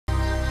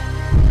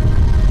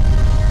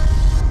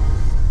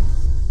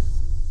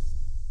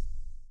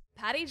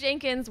Patty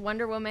Jenkins'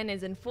 Wonder Woman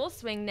is in full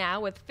swing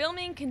now, with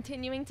filming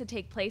continuing to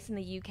take place in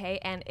the UK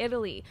and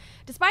Italy.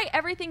 Despite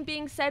everything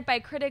being said by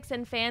critics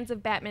and fans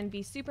of Batman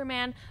v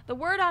Superman, the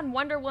word on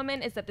Wonder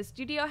Woman is that the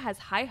studio has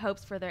high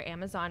hopes for their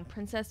Amazon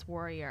Princess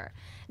Warrior.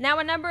 Now,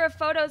 a number of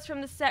photos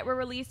from the set were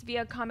released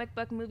via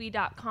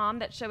comicbookmovie.com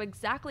that show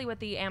exactly what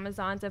the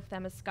Amazons of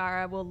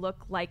Themyscira will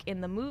look like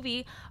in the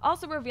movie,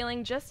 also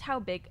revealing just how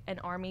big an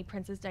army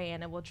Princess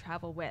Diana will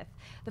travel with.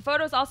 The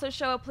photos also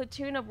show a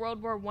platoon of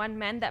World War I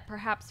men that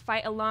perhaps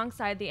fight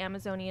alongside the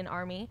Amazonian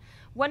army.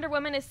 Wonder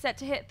Woman is set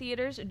to hit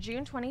theaters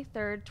June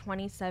 23rd,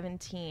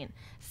 2017.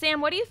 Sam,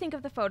 what do you think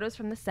of the photos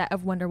from the set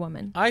of Wonder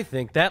Woman? I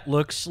think that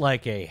looks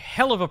like a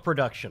hell of a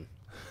production.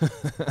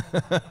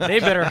 They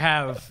better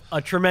have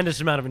a tremendous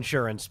amount of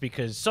insurance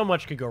because so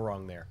much could go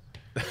wrong there.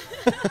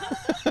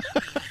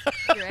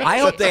 I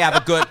hope they have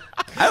a good.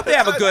 I hope they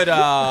have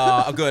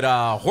a good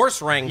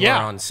horse wrangler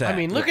on set. I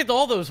mean, look at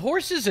all those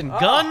horses and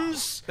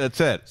guns. That's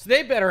it. So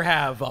they better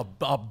have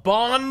a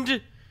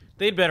bond.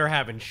 They'd better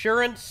have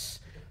insurance.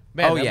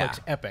 Man, that looks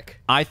epic.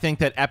 I think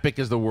that epic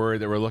is the word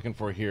that we're looking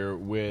for here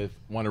with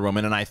Wonder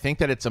Woman, and I think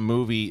that it's a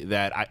movie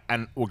that,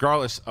 and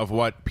regardless of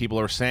what people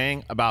are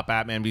saying about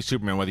Batman v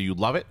Superman, whether you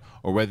love it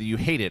or whether you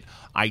hate it,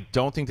 I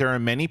don't think there are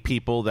many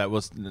people that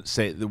will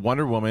say that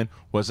Wonder Woman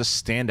was a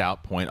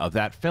standout point of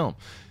that film.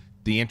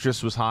 The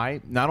interest was high.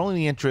 Not only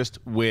the interest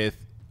with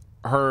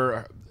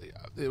her,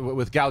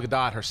 with Gal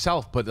Gadot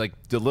herself, but like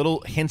the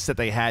little hints that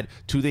they had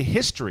to the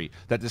history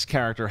that this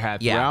character had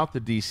throughout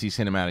the DC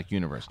cinematic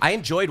universe. I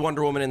enjoyed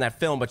Wonder Woman in that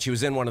film, but she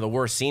was in one of the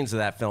worst scenes of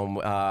that film.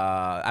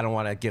 I don't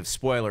want to give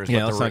spoilers. Yeah,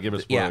 but let's not give a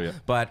spoiler yet.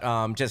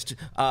 But just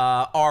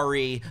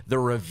Ari, the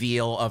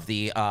reveal of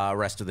the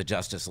rest of the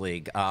Justice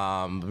League,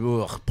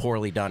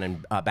 poorly done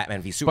in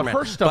Batman v Superman. But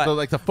her stuff, though,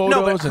 like the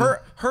photos,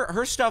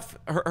 her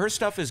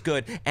stuff is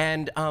good.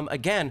 And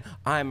again,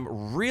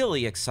 I'm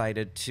really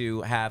excited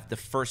to have the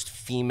first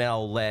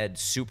female-led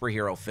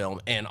superhero film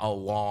in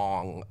a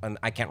long, and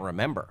I can't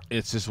remember.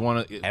 It's just one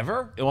of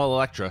ever. Well,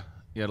 Elektra.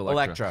 You had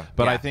Elektra.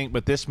 But I think,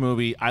 but this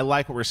movie, I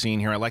like what we're seeing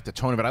here. I like the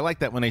tone of it. I like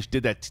that when they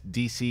did that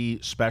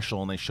DC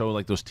special and they show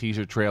like those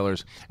teaser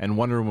trailers, and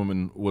Wonder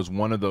Woman was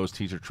one of those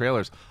teaser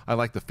trailers. I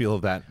like the feel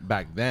of that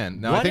back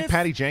then. Now I think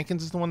Patty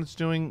Jenkins is the one that's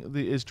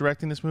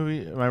directing this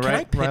movie. Am I right? Can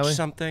I pitch Riley?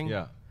 something?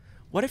 Yeah.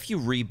 What if you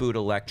reboot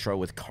Elektra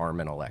with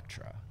Carmen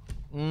Electra?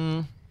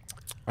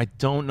 I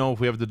don't know if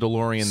we have the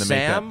DeLorean to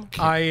make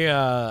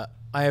that.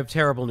 I have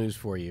terrible news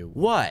for you.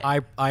 What?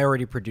 I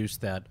already produced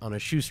that on a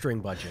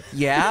shoestring budget.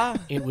 Yeah?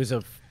 It was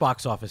a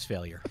box office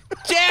failure.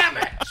 Damn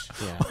it!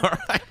 Yeah. All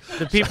right.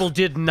 The people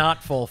did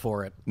not fall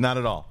for it. Not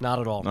at all. Not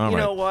at all. You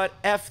know what?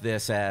 F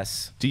this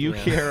ass. Do you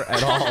care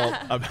at all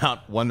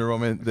about Wonder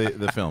Woman,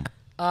 the film?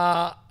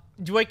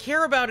 Do I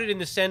care about it in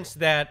the sense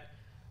that,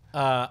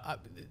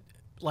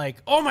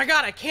 like, oh my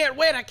God, I can't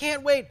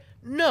wait.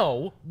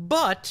 No,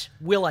 but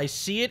will I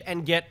see it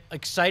and get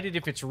excited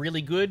if it's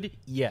really good?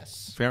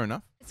 Yes. Fair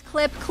enough.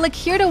 Click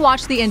here to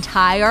watch the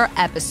entire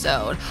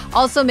episode.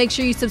 Also, make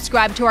sure you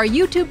subscribe to our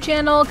YouTube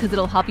channel because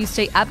it'll help you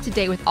stay up to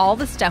date with all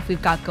the stuff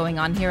we've got going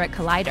on here at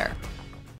Collider.